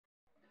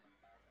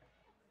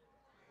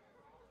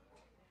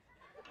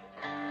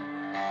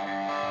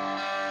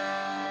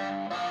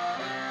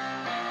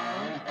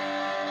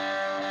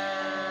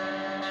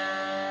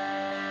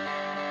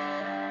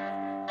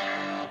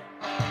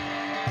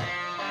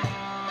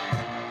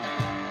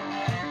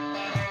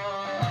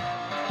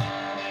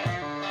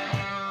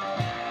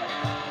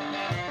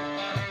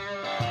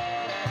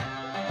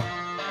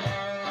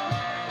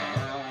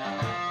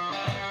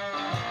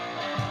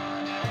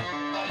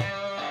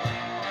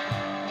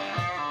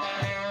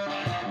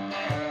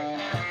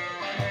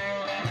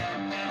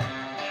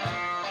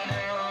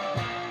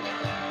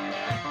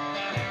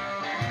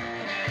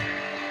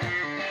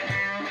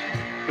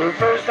The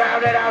first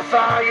time that I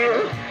saw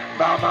you,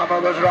 my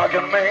mama was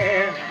rocking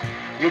me.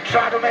 You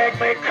tried to make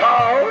me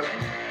cold,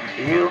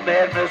 you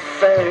made me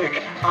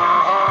sick.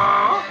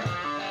 Oh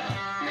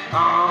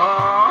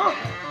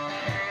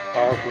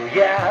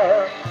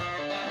yeah,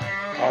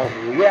 oh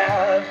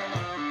yeah.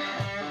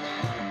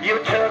 You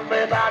took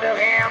me by the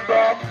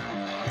handbook.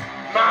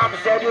 Mom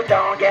said you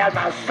don't get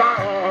my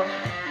son.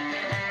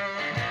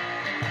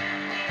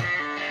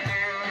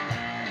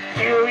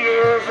 Few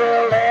years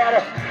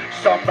later,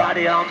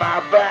 somebody on my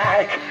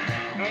back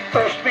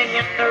pushed me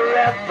in the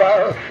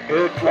river.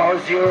 It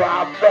was you,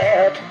 I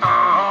bet.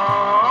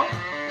 Oh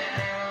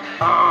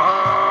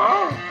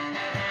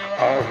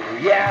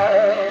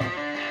yeah,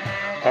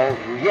 oh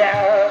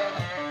yeah.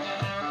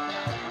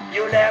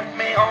 You left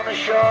me on the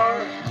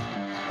shore,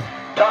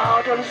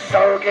 totally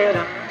soaking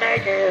and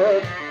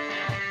naked.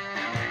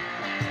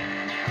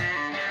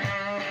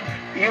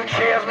 You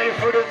chased me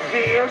through the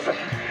fields,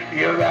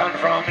 you ran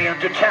from me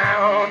into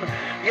town.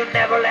 You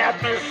never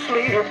let me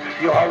sleep,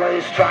 you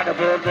always try to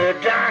put me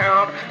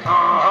down.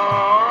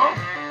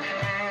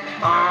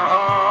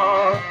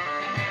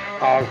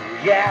 Oh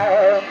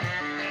yeah,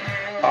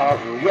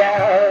 oh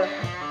yeah.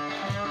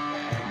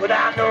 But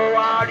I know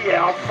all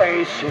your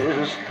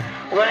faces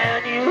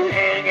when you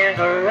hanging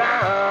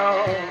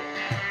around.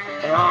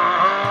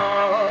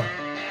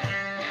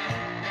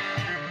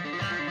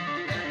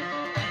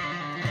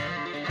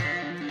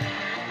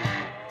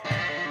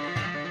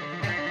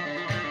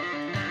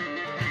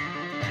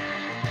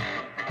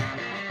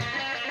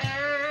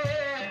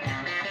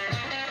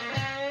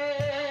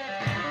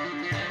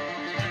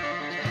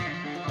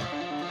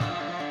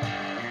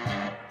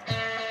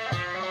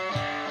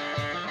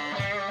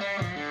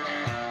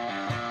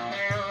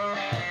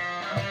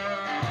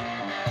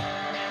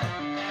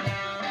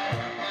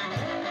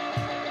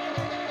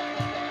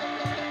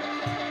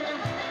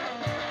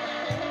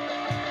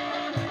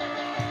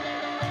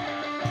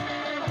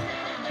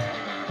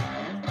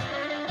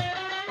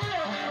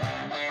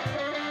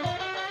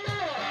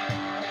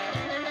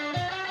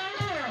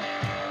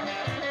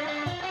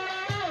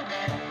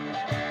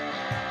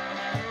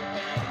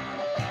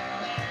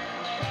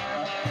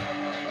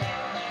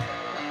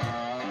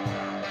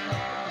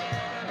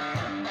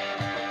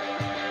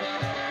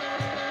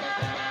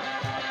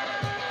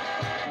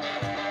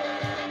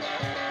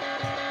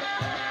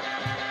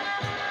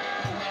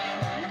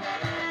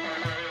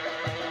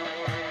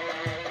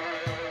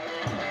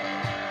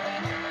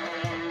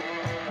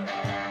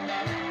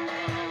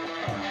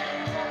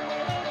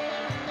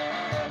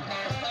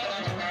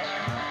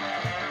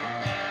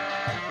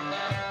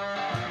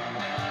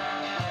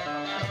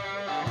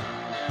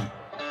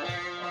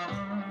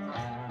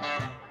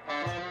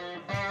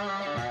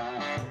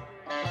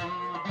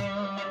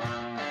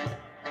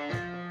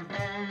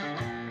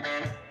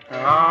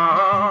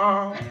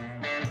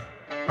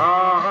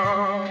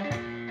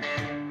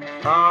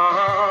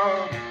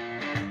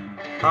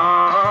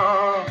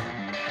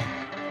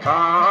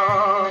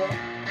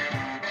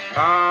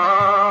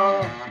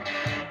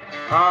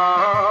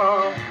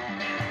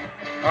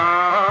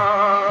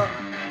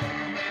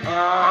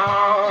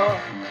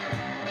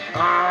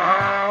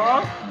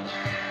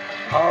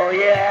 Oh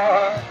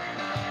yeah,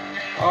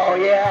 oh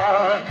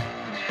yeah.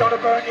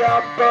 Don't burn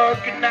your book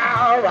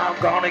now, I'm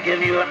gonna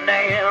give you a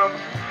name.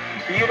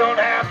 You don't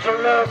have to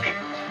look,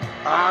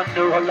 I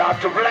knew a lot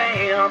to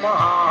blame.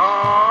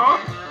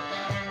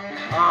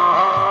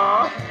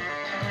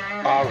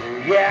 Oh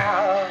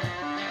yeah,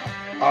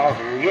 oh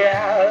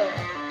yeah.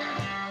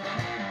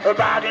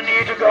 But you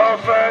need to go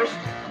first,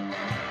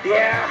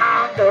 yeah,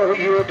 I know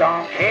you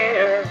don't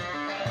care.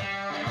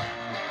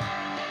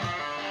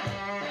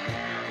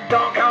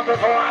 Don't come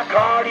before I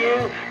call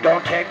you,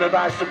 don't take me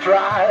by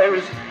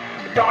surprise.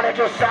 Don't let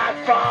your sight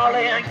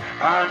falling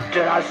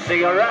until I see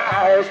your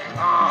eyes.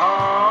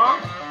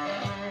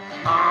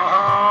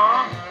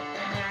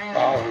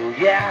 Oh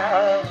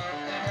yeah,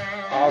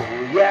 oh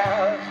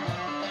yeah.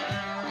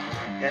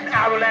 And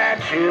I will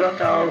let you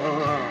know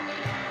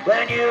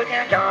when you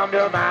can come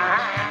to my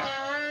house.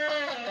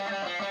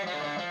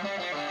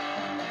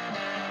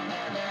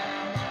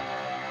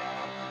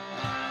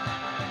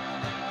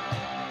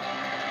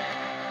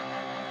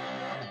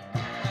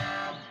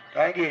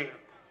 Thank you.